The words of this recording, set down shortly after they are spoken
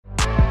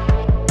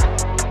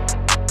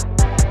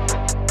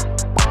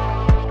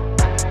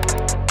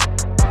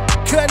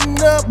Kuttin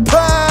Up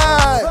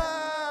Pod.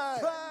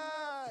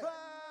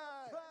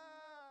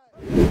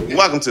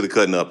 Welcome to the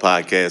Kuttin Up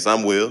Podcast.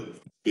 I'm Will.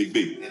 Big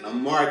B. And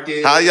I'm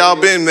Marcus. How y'all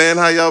been, man?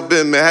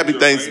 Happy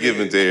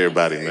Thanksgiving to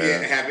everybody, man.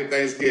 Yeah, happy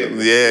Thanksgiving.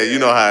 Yeah, you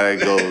know how that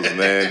goes,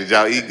 man. Did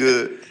y'all eat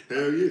good?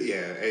 Hell yeah.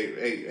 Yeah,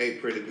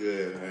 ate pretty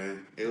good,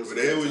 man. It was. Where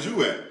the hell was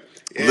you at?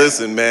 Yeah.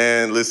 Listen,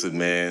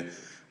 man.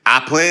 I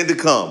planned to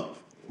come,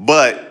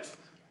 but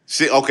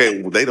shit.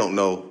 Okay, well, they don't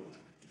know.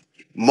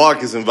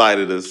 Marcus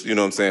invited us, you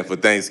know what I'm saying, for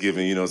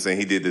Thanksgiving. You know what I'm saying.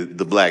 He did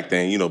the black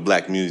thing. You know,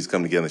 black communities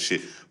come together and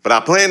shit. But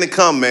I planned to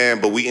come, man.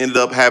 But we ended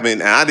up having,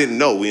 and I didn't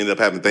know, we ended up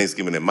having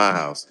Thanksgiving at my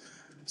house.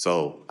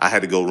 So I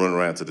had to go run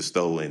around to the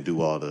store and do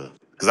all the,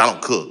 because I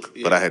don't cook,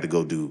 but I had to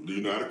go do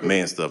you know how to cook?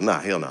 man stuff. Nah,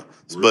 hell no.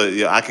 Really? But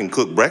yeah, I can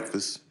cook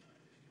breakfast.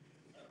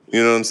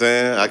 You know what I'm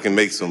saying? I can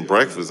make some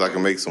breakfast. I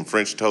can make some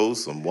French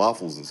toast, some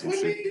waffles, and some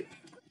shit.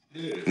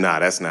 Yeah. Nah,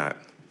 that's not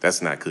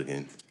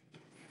cooking.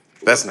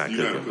 That's not You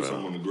gotta cooking, put something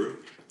bro. on the grill.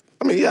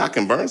 I mean, yeah, I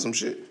can burn some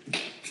shit.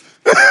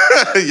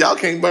 Y'all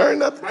can't burn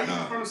nothing.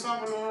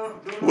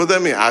 What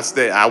that mean?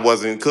 I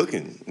wasn't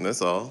cooking.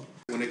 That's all.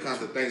 When it comes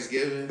to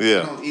Thanksgiving,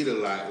 Yeah. I don't eat a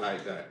lot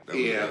like that.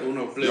 Yeah,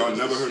 Uno flip. Y'all is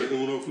never the heard shit. of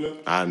Uno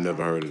flip? I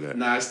never heard of that.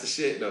 Nah, it's the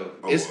shit though.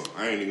 Oh, It's well,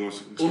 I ain't even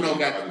gonna Uno I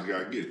got- just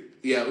gotta get it.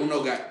 yeah,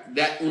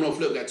 Uno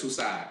flip got two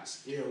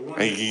sides. Yeah, one,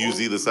 And you can use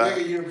either side?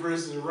 Mega unit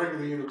versus a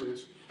regular unit,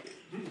 bitch.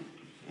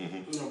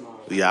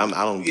 Yeah,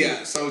 I don't get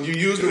Yeah, so you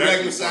use the That's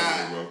regular the fun,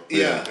 side. bro.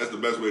 Yeah, That's the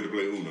best way to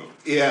play Uno.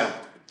 yeah.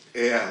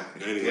 Ain't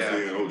even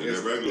saying, oh, that It's-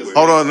 regular way.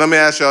 Hold on, let me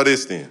ask y'all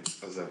this then.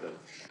 What's up though?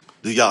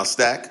 Do y'all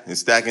stack? Is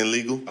stacking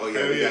legal? Oh yeah,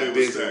 Hell we yeah, got it was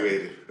busy stacked. with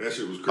it. That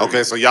shit was crazy.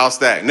 Okay, so y'all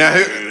stack. Now,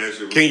 here, Man, that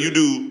shit was can you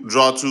crazy. do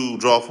draw 2,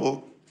 draw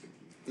 4?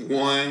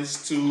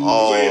 Ones, two.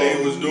 Oh, way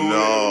they was doing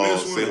no. it,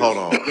 this one See, is hold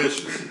on.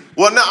 vicious.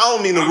 Well, no, I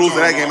don't mean the I'm rules of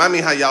that talking game. I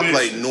mean how y'all about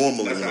play vicious.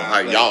 normally, That's you know, how how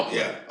I play. y'all play.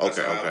 Yeah, that's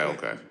Okay. how I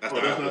play. That's Oh, how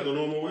I that's play. not the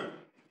normal way?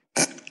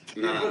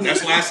 Nah,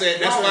 that's why I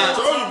said. That's I why.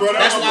 told you, bro.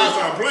 That's That's why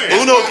why. I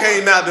playing. Uno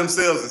came out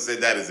themselves and said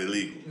that is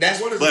illegal.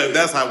 That's What is But it?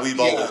 that's how we've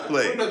always Putting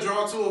played. a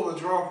draw 2 or a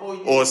draw 4.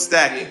 Or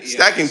stacking. Yeah,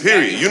 Stacking,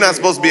 period. You're not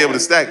supposed to be able to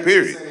stack,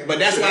 period. But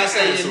that's why I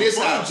say in Some this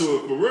fun house. to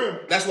it, for real.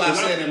 That's why I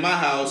said in my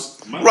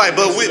house. Right,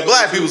 but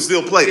black people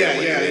still play that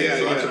way. Yeah.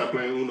 So I tried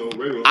playing Uno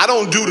regular. I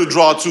don't do the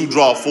draw 2,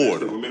 draw 4,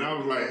 though. I mean, I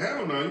was like,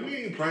 hell no, you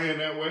ain't playing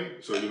that way.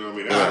 So, you know what I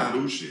mean? That's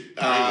new shit.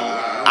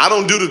 I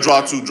don't do the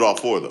draw 2, draw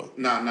 4, though.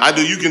 Nah. I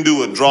do. You can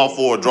do a draw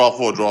 4, draw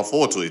 4, draw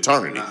 4 to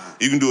eternity. Nah.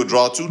 You can do a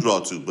draw 2, draw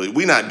 2. But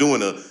we not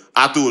doing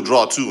I threw a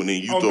draw 2 and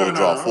then you throw a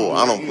draw 4.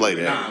 I don't play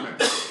that.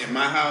 Nah, in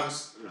my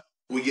house,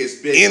 we get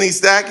spit. Any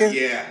stacking?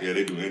 Yeah. Yeah,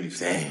 they do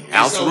anything. And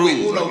House so rules,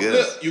 with Uno I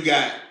guess. flip, you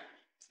got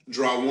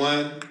draw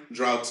 1,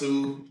 draw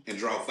 2, and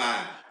draw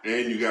 5.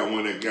 And you got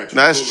one that got you.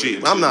 Nah, that's pulling cheap.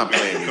 and I'm shit. not You got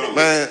playing the it, colors.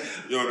 man.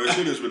 Yo, that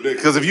shit is ridiculous.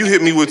 Because if you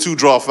hit me with 2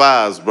 draw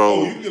 5s, Oh,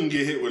 bro, you can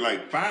get hit with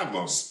like 5 of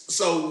them.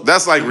 So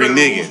that's like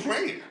Depending on who's reneging.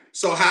 playing.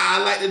 So how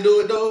I like to do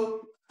it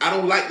though, I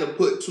don't like to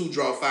put 2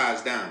 draw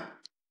 5s down.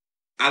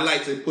 I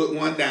like to put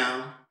one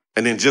down.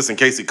 And then just in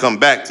case it come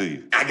back to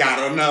you. I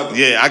got another.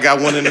 Yeah, I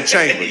got one in the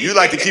chamber. You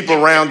like to keep a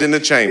round in the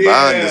chamber.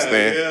 I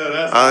understand.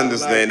 that's I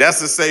understand.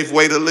 That's a safe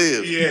way to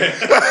live. Yeah.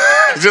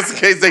 Just in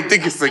case they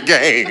think it's a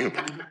game.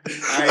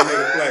 I ain't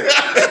never play.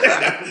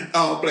 I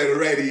don't play the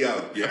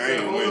radio. Yeah, I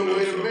ain't Hold on, winning.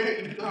 wait a So.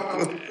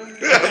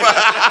 minute.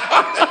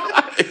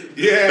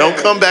 Yeah. Don't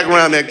come back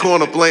around that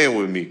corner playing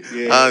with me.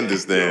 Yeah. I Yo,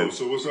 understand.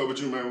 so what's up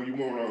with you, man? When you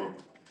want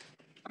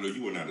I know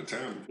you went out of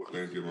town before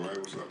Thanksgiving, right?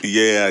 What's up?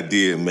 Yeah, I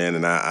did, man.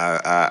 And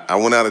I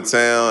went out of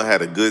town,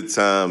 had a good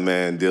time,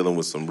 man, dealing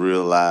with some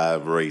real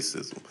live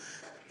racism.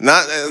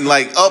 Not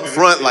like up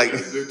front, like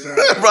Good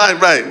time.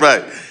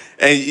 right.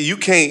 And you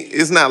can't,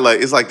 it's not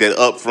like, it's like that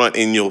up front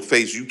in your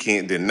face, you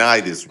can't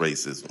deny this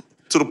racism.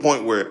 To the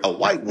point where a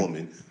white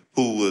woman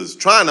who was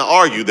trying to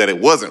argue that it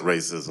wasn't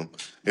racism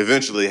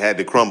eventually had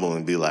to crumble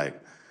and be like,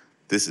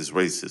 this is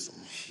racism.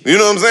 You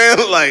know what I'm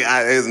saying? Like,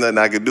 there's nothing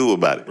I could do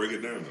about it. Break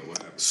it down, though. What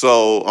happened?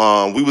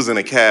 So we was in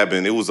a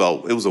cabin. It was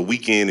a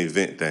weekend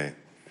event thing,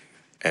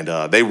 and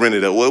they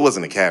rented it. Well, it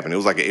wasn't a cabin. It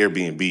was like an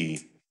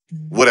Airbnb,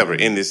 whatever,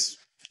 in this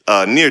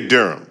near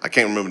Durham. I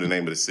can't remember the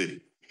name of the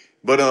city.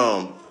 But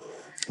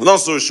long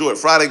story short,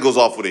 Friday goes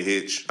off with a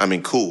hitch. I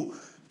mean, cool,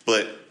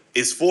 but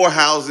it's 4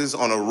 houses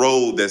on a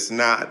road that's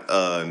not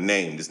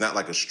named. It's not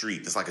like a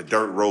street. It's like a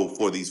dirt road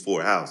for these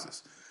 4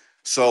 houses.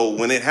 So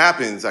when it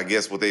happens, I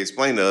guess what they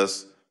explained to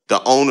us,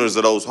 the owners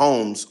of those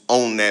homes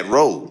own that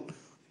road.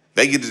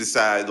 They get to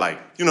decide, like,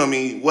 you know what I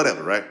mean,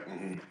 whatever, right?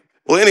 Mm-hmm.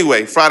 Well,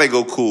 anyway, Friday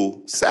go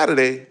cool.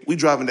 Saturday, we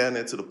driving down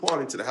there to the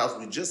party, to the house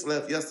we just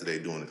left yesterday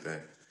doing the thing.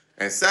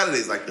 And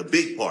Saturday's like the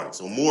big party,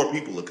 so more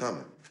people are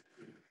coming.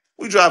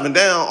 We driving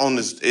down on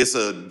this, it's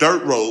a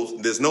dirt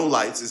road, there's no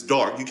lights, it's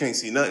dark, you can't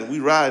see nothing. We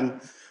riding,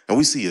 and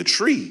we see a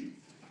tree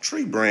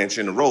branch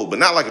in the road, but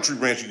not like a tree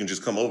branch you can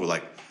just come over,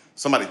 like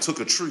somebody took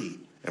a tree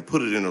and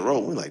put it in the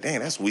road. We're like, dang,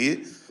 that's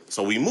weird.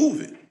 So we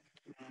move it.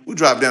 We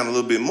drive down a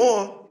little bit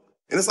more,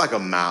 and it's like a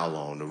mile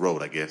on the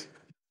road, I guess.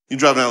 You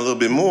drive down a little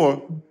bit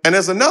more, and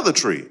there's another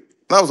tree. And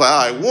I was like,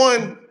 all right,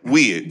 1,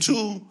 weird. 2, you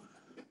know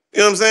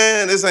what I'm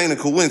saying? This ain't a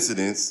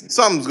coincidence.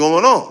 Something's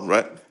going on,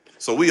 right?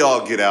 So we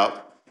all get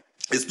out.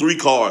 It's 3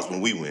 cars when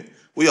we went.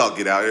 We all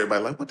get out.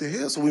 Everybody like, what the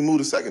hell? So we move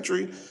the second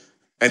tree.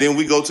 And then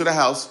we go to the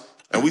house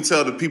and we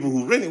tell the people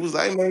who rented, it was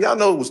like, hey, man, y'all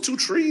know it was 2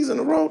 trees in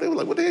the road. They were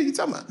like, what the hell you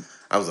talking about?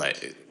 I was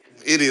like,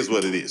 it is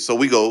what it is. So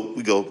we go,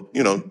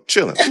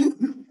 chilling.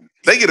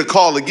 They get a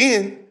call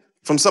again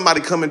from somebody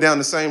coming down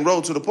the same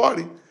road to the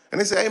party. And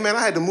they say, hey, man,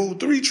 I had to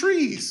move 3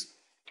 trees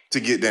to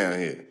get down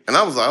here. And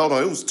I was like, hold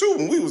on, it was 2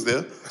 when we was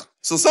there.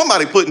 So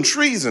somebody putting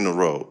trees in the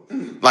road,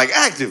 like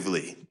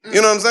actively. You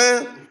know what I'm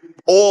saying?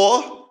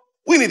 Or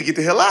we need to get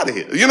the hell out of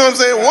here. You know what I'm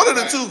saying? One of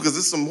the two, because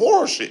there's some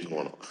horror shit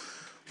going on.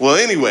 Well,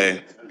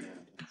 anyway,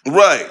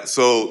 right.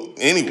 So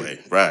anyway,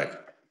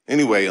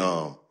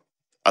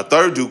 a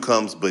third dude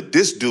comes, but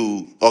this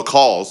dude, or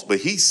calls, but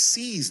he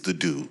sees the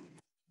dude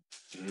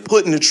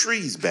putting the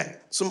trees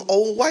back. Some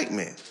old white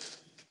man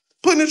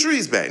putting the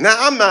trees back. Now,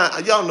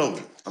 y'all know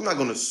me. I'm not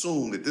going to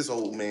assume that this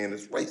old man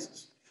is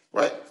racist,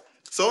 right?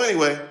 So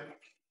anyway,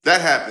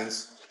 that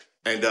happens,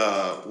 and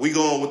we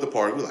go on with the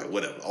party. We're like,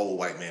 whatever, old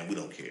white man, we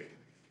don't care.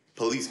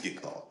 Police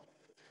get called.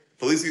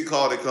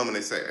 They come and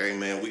they say, hey,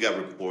 man, we got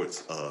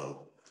reports of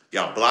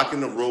y'all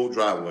blocking the road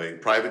driveway,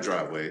 private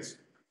driveways,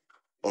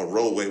 or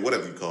roadway,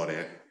 whatever you call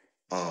that.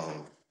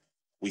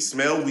 We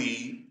smell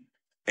weed,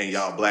 and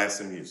y'all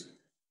blasting music,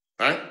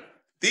 all right?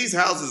 These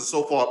houses are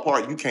so far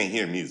apart, you can't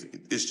hear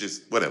music. It's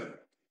just whatever.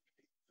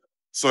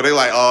 So they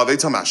like, oh, they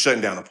talking about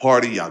shutting down the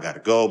party. Y'all got to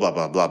go, blah,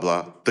 blah, blah,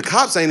 blah. The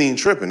cops ain't even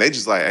tripping. They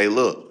just like, hey,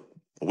 look,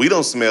 we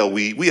don't smell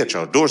weed. We at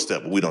your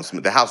doorstep, but we don't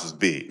smell. The house was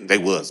big. They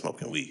was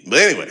smoking weed. But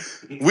anyway,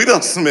 we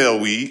don't smell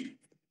weed.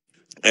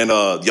 And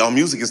y'all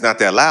music is not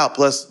that loud.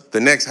 Plus, the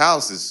next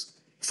house is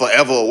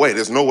forever away.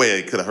 There's no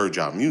way they could have heard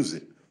y'all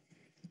music.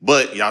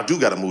 But y'all do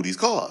got to move these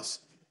cars.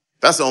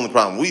 That's the only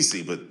problem we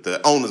see. But the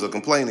owners are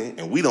complaining,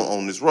 and we don't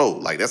own this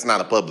road. Like, that's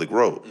not a public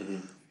road. Mm-hmm.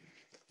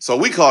 So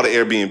we called the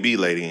Airbnb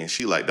lady, and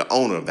she like the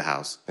owner of the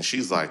house, and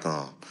she's like,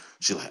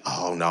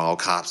 oh no,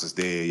 cops is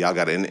there, y'all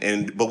got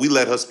to, but we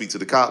let her speak to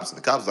the cops, and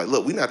the cops was like,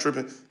 look, we not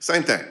tripping,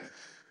 same thing.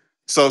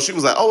 So she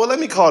was like, oh, well, let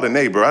me call the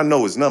neighbor, I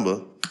know his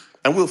number,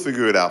 and we'll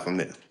figure it out from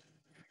there.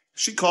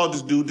 She called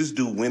this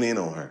dude went in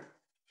on her,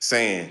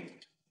 saying,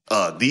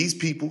 these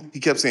people,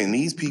 he kept saying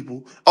these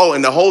people. Oh,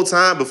 and the whole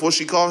time before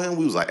she called him,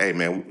 we was like, hey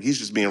man, he's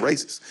just being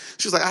racist.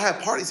 She was like, I have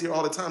parties here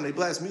all the time. They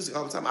blast music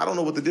all the time. I don't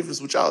know what the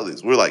difference with y'all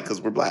is. We're like, because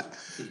we're black.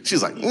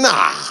 She's like,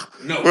 nah.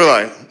 No. We're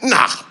like,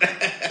 nah,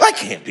 that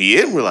can't be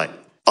it. We're like,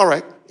 all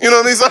right. You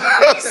know what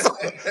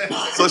I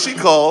mean? So she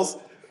calls,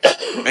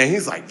 and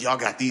he's like, y'all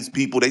got these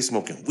people, they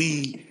smoking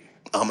weed.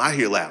 I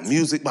hear loud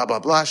music, blah, blah,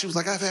 blah. She was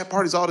like, I've had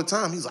parties all the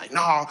time. He's like,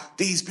 nah,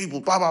 these people,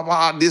 blah, blah,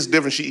 blah, this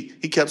different.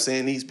 He kept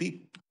saying these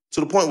people. To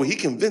the point where he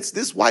convinced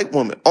this white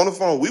woman on the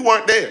phone. We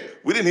weren't there.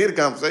 We didn't hear the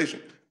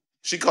conversation.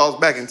 She calls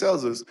back and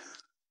tells us,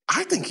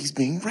 I think he's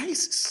being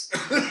racist.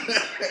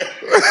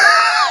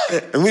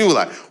 And we were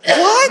like,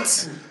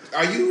 what?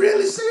 Are you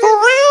really serious? For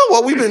real?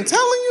 What we've been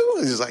telling you?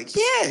 And he's like,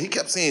 yeah. He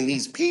kept saying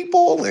these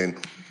people, and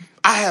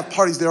I have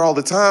parties there all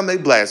the time. They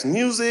blast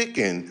music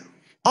and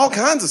all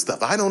kinds of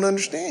stuff. I don't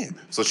understand.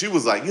 So she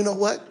was like, you know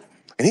what?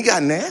 And he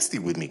got nasty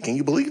with me. Can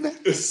you believe that?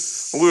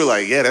 And we were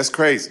like, yeah, that's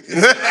crazy.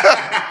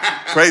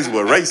 Crazy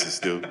what racists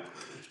do.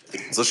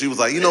 So she was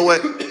like, you know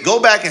what?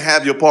 Go back and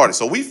have your party.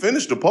 So we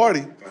finished the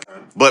party,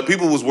 but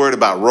people was worried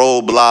about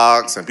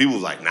roadblocks, and people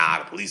was like, nah,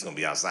 the police gonna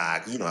be outside,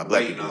 because you know how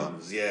black people are.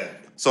 Yeah.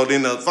 So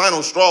then the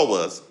final straw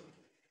was,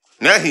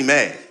 now he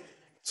mad.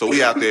 So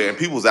we out there, and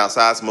people was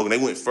outside smoking. They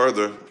went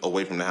further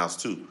away from the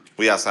house too.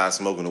 We outside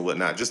smoking and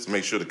whatnot, just to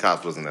make sure the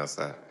cops wasn't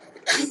outside.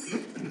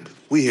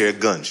 We hear a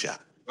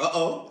gunshot.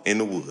 In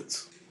the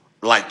woods.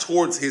 Like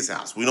towards his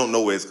house. We don't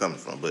know where it's coming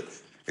from, but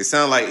it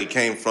sounded like it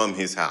came from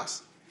his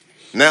house.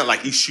 Not like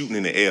he's shooting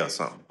in the air or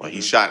something. Like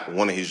he shot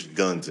one of his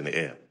guns in the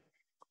air.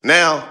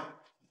 Now,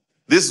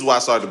 this is why I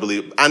started to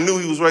believe. I knew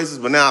he was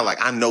racist, but now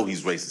I know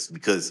he's racist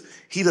because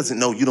he doesn't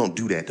know you don't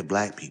do that to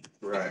black people.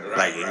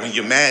 Right. When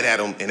you're mad at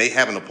them and they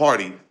having a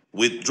party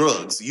with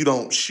drugs, you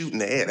don't shoot in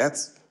the air.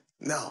 That's,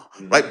 no.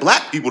 Mm-hmm. Right?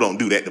 Black people don't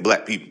do that to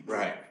black people.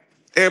 Right.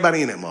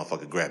 Everybody in that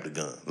motherfucker grabbed a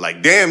gun.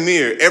 Like, damn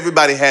near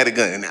everybody had a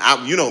gun. And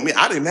you know me,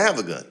 I didn't have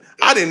a gun.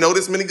 I didn't know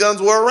this many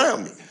guns were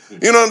around me.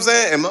 You know what I'm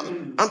saying? And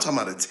I'm talking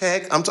about a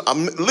tech.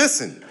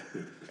 Listen.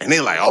 And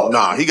they're like, oh,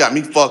 nah, he got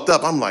me fucked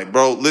up. I'm like,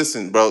 bro,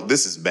 listen, bro,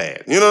 this is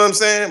bad. You know what I'm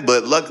saying?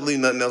 But luckily,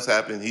 nothing else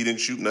happened. He didn't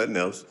shoot nothing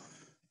else.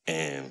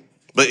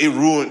 But it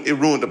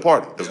ruined the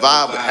party. The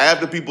vibe,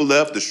 half the people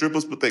left, the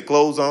strippers put their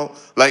clothes on.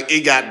 Like,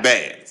 it got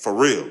bad, for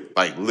real.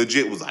 Like,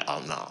 legit was like,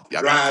 oh, no.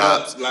 Y'all got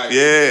cops.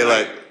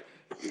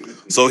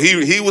 So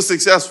he was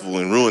successful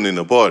in ruining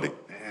the party.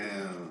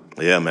 Damn.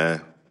 Yeah,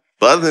 man.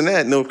 But other than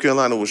that, North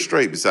Carolina was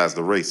straight besides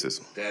the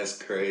racism. That's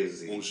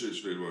crazy. Oh shit,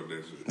 straight about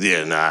that shit.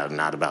 Yeah,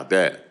 not about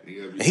that.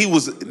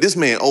 This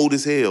man old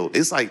as hell.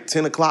 It's like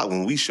 10 o'clock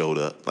when we showed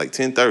up, like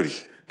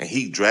 10:30. And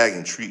he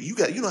dragging tree.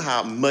 You know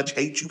how much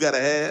hate you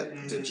gotta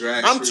have? To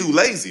drag I'm too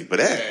lazy for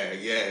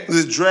that. Yeah.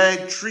 Just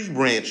drag tree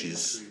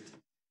branches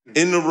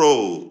in the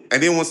road.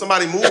 And then when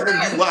somebody moves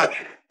them, you watch.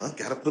 I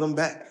gotta put them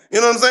back. You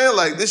know what I'm saying?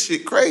 Like, this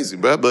shit crazy,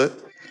 bro. But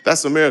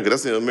That's America.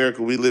 That's the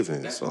America we live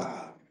in. That's So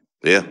wild.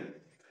 yeah.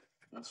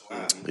 That's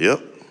wild.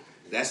 Yep.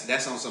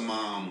 That's on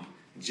some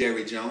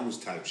Jerry Jones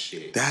type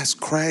shit. That's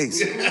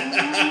crazy.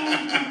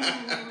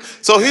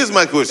 So here's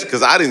my question,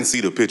 because I didn't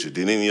see the picture.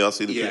 Did any of y'all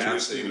see the Yeah, picture?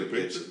 I've seen the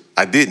picture.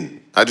 I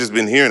didn't. I just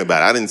been hearing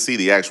about it. I didn't see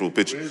the actual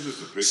picture. Where's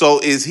this a picture? So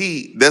is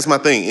he, that's my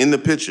thing, in the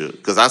picture,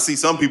 because I see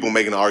some people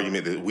making the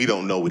argument that we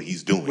don't know what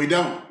he's doing. We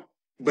don't,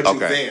 but Okay.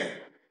 you're there.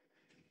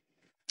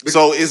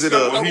 So is it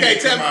Well, a, he Okay,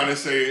 didn't tell come me. out and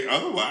say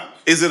otherwise.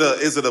 is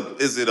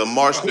it a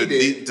march Oh, he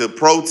did. to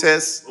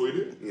protest Oh, he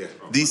did? Yeah.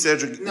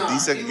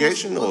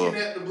 desegregation, he was or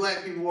looking at the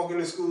black people walking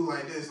to school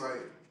like this,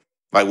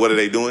 like what are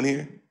they doing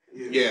here?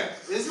 Yeah.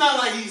 It's not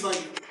like he's like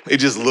It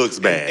just looks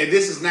bad. And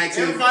this is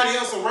 19. everybody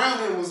else around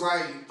him was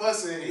like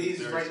fussing. And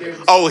he's right there.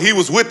 Oh, he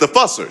was with the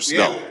fussers,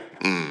 Yeah. though.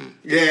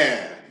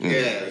 Yeah.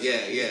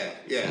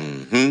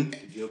 Mm-hmm.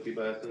 Guilty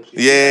by association.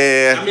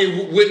 Yeah. I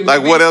mean, wouldn't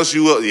Like we what be? else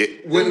you will? Yeah.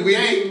 Wouldn't we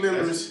gang be?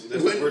 members.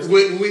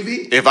 Wouldn't we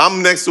be? If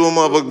I'm next to a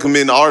motherfucker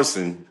committing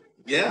arson,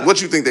 Yeah.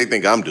 what you think they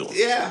think I'm doing?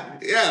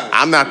 Yeah.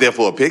 I'm not there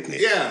for a picnic.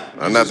 Yeah.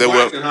 I'm not there Just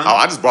with. watching, huh? Oh,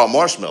 I just brought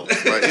marshmallows.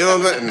 Like, you know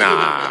what I'm saying?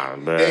 Nah,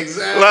 man.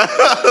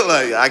 Exactly.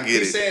 Like I get He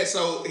it. said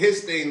so.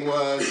 His thing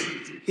was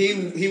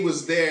he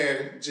was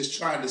there just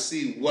trying to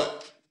see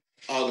what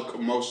all the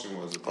commotion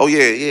was about. Oh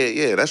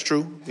yeah. That's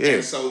true. Yeah,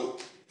 And so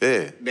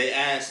yeah. they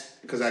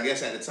asked, because I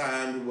guess at the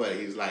time,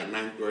 he was like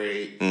 9th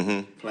grade,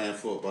 playing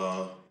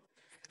football.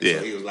 Yeah.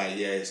 So he was like,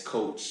 yeah, his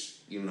coach,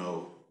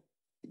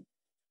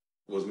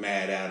 was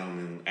mad at him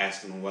and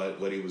asking him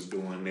what he was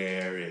doing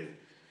there, and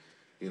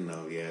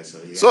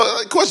so yeah. So,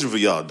 question for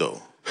y'all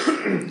though: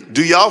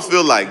 do y'all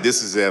feel like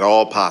this is at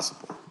all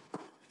possible?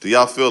 Do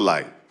y'all feel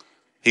like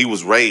he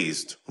was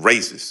raised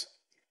racist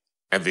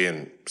and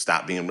then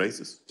stopped being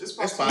racist? That's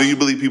Do possible. you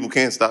believe people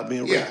can't stop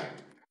being Yeah.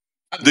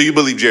 racist? Do you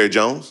believe Jerry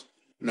Jones?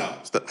 No.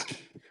 Stop.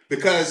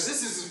 Because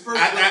This is his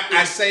first.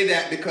 I say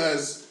that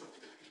because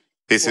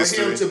His for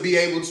history. him to be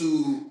able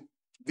to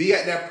be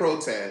at that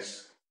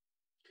protest,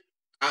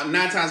 9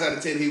 times out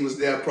of 10 he was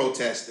there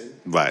protesting.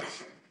 Right.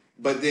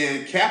 But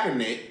then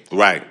Kaepernick,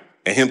 Right.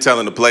 And him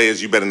telling the players,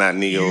 you better not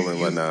kneel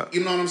and whatnot.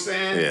 you know what I'm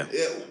saying?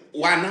 Yeah.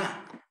 Why not?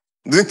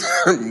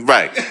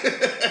 Right.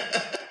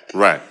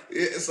 Right.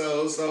 Yeah,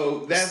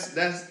 so that's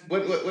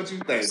what you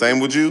think? Same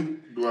with you?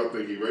 Do I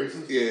think he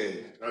racist?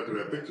 Yeah, After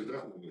that picture,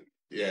 definitely.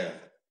 yeah.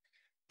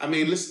 I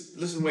mean,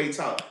 listen the way he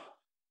talk.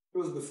 It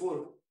was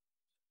before.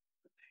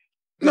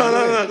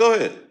 No. Go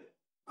ahead.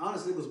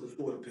 Honestly, it was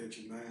before the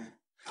picture, man.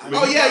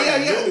 Oh yeah.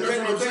 That's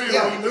what I'm saying.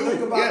 Yeah. He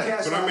knew.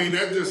 Yeah. But I mean,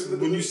 that just,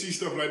 when you see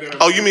stuff like that.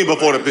 Oh, you mean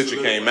before the picture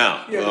came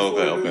out? Yeah, Oh,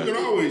 before okay, the- okay. You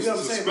can always You know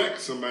what I'm saying?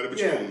 suspect somebody, but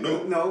you Yeah, don't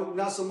know. no,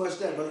 not so much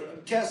that,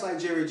 but cats like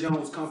Jerry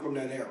Jones come from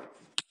that era.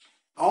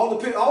 All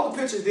the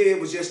picture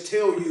did was just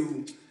tell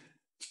you,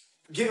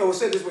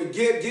 say it this way,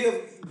 give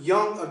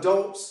young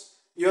adults,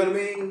 you know what I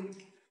mean?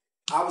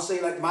 I would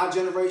say like my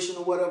generation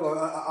or whatever,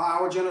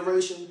 our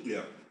generation,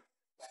 Yeah.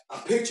 a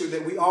picture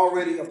that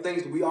of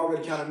things that we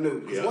already kind of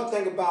knew. 'Cause Yeah. one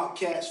thing about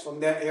cats from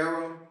that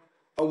era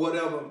or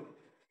whatever,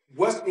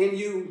 what's in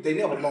you, they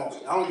never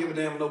lost it. I don't give a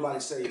damn if nobody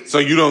say it. So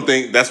you don't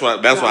think that's why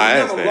I He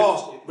asked never that.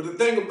 lost it. But the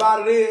thing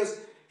about it is,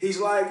 he's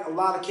like a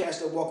lot of cats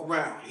that walk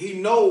around. He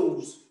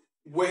knows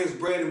where his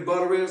bread and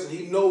butter is, and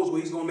he knows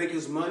where he's gonna make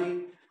his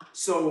money.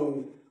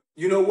 So,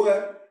 you know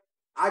what?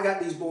 I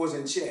got these boys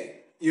in check.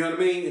 You know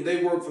what I mean? And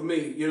they work for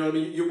me. You know what I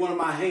mean? You're one of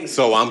my hands.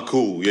 So I'm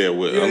cool. Yeah, You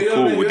know I'm what I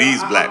cool mean? with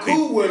these black I'm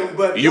people. cool with them,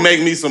 but You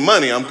make me some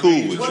money, I'm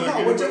cool with Well, you.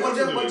 no, but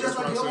just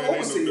like the other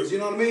overseas, you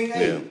know what I mean?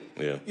 Hey,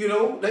 Yeah. You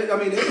know, they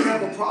can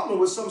have a problem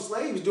with some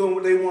slaves doing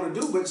what they want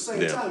to do, but at the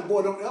same Yeah. time,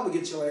 boy, don't ever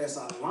get your ass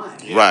out of line.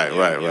 Right. You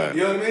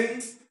know what I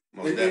mean?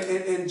 Most And,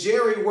 definitely. and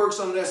Jerry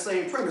works under that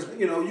same premise.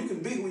 You know, you can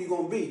be who you're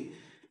gonna be,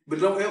 but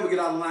don't ever get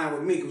out of line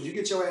with me. Because you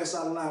get your ass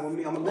out of line with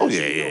me, I'm gonna Oh let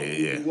yeah. you know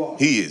who you are.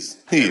 He is.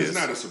 It's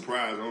not a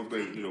surprise. I don't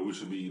think, we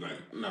should be like,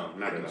 No,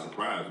 not at all.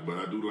 surprised, but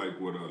I do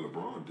like what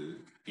LeBron did.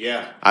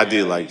 Yeah. I did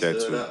Yeah, like he that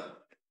stood too.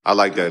 up. I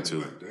like that too.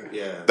 Like that.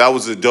 Yeah. That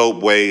was a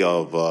dope way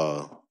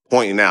of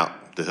pointing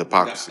out the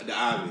hypocrisy. The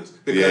obvious.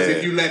 Because Yeah.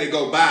 if you let it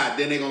go by,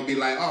 then they're gonna be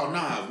like, oh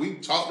nah, we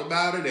talked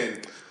about it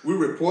and we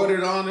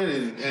reported on it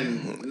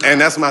and And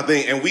that's my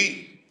thing. And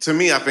to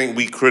me, I think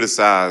we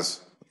criticize,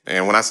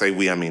 and when I say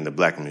we, I mean the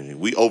black community.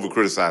 We over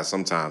criticize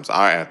sometimes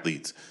our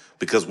athletes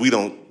because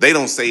they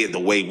don't say it the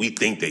way we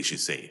think they should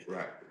say it.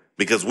 right.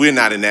 Because we're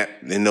not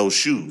in those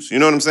shoes. You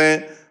know what I'm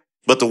saying?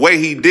 But the way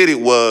he did it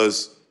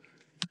was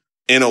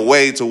in a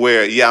way to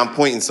where, yeah, I'm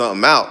pointing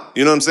something out.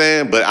 You know what I'm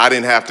saying? But I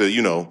didn't have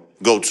to,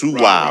 go too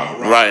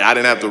wild. Right. I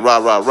didn't have to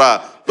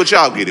rah. But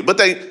y'all get it. But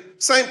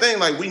same thing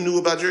like we knew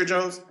about Jerry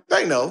Jones.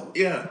 They know.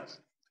 Yeah.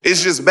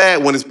 It's just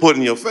bad when it's put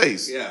in your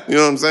face. Yeah. You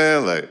know what I'm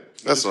saying? Like,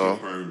 that's all.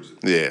 Confirms it.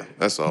 Yeah,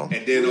 that's all.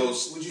 And then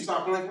those Would you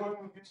stop playing for him? You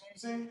know what I'm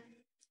saying?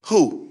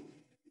 Who?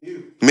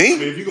 You. I Me?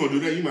 mean, if you're going to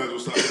do that, you might as well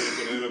stop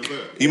playing for the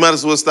NFL. You might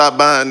as well stop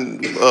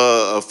buying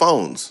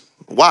phones,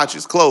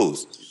 watches,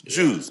 clothes,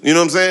 shoes. You know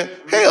what I'm saying?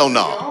 Hell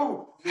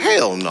no.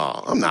 Hell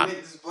no. I'm not.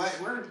 Make this black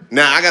word.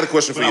 Now, I got a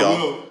question for But I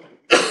y'all. will.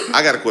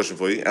 I got a question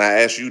for you, and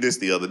I asked you this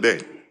the other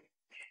day.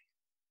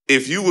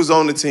 If you was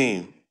on the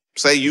team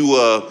Say you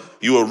a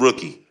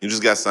rookie. You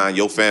just got signed.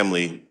 Your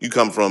family, you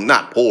come from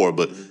not poor,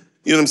 but you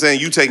know what I'm saying?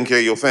 You taking care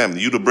of your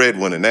family. You the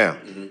breadwinner now.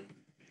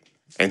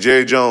 And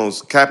Jerry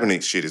Jones,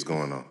 Kaepernick shit is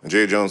going on. And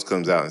Jerry Jones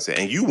comes out and says,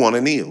 and you want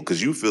to kneel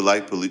because you feel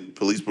like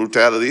police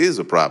brutality is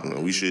a problem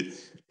and we should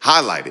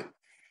highlight it.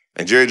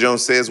 And Jerry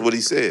Jones says what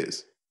he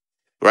says,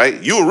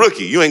 right? You a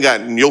rookie. You ain't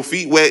got your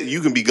feet wet.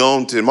 You can be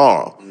gone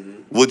tomorrow.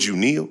 Would you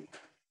kneel?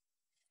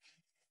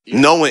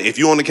 Knowing, if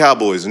you're on the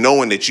Cowboys,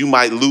 knowing that you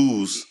might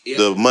lose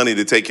the money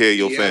to take care of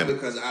your family.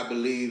 Because I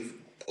believe,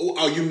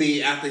 oh, you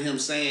mean after him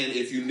saying,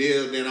 if you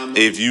kneel, then I'm...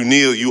 If you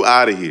kneel, you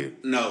out of here.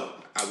 No,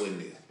 I wouldn't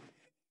kneel.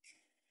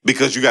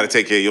 Because you got to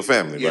take care of your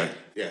family, right?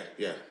 Yeah.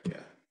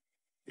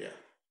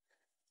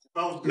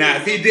 Now,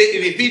 if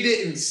he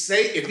didn't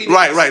say,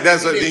 right,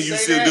 that's what, then you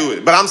still do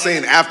it. But I'm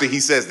saying after he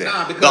says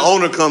that, the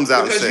owner comes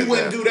out and says that. Because you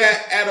wouldn't do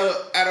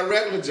that at a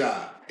regular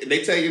job.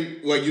 They tell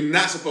you, well, you're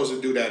not supposed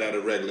to do that at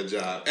a regular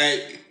job.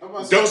 Hey,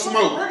 don't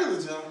smoke.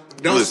 Regular job.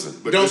 Listen,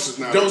 But this is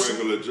not a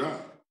regular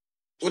job.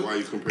 So why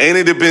you comparing? And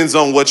it depends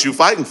on what you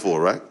fighting for,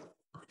 right?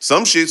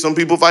 Some shit, some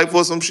people fight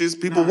for, some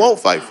shit people won't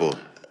fight for.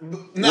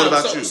 No, what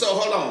about you? So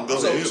hold on. Go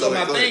ahead.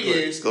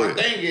 My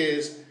thing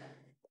is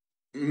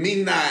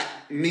me not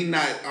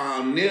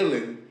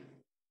kneeling,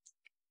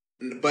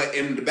 but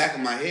in the back of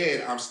my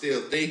head, I'm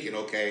still thinking,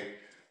 okay,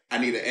 I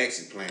need an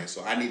exit plan.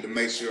 So I need to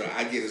make sure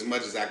I get as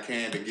much as I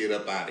can to get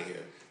up out of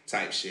here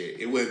type shit.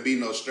 It wouldn't be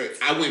no straight.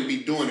 I wouldn't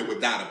be doing it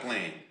without a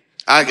plan.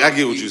 I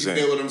get what you're saying.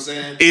 You get what I'm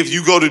saying? If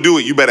you go to do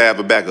it, you better have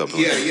a backup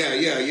plan.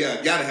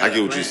 Yeah. Gotta have I get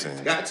a what plan. you're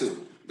saying. Got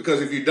to.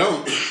 Because if you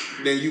don't,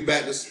 then you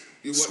back to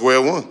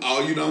square one.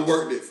 All you done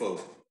worked it for.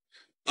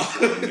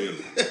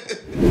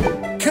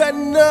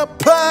 Cuttin' Up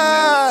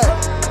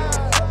Pod.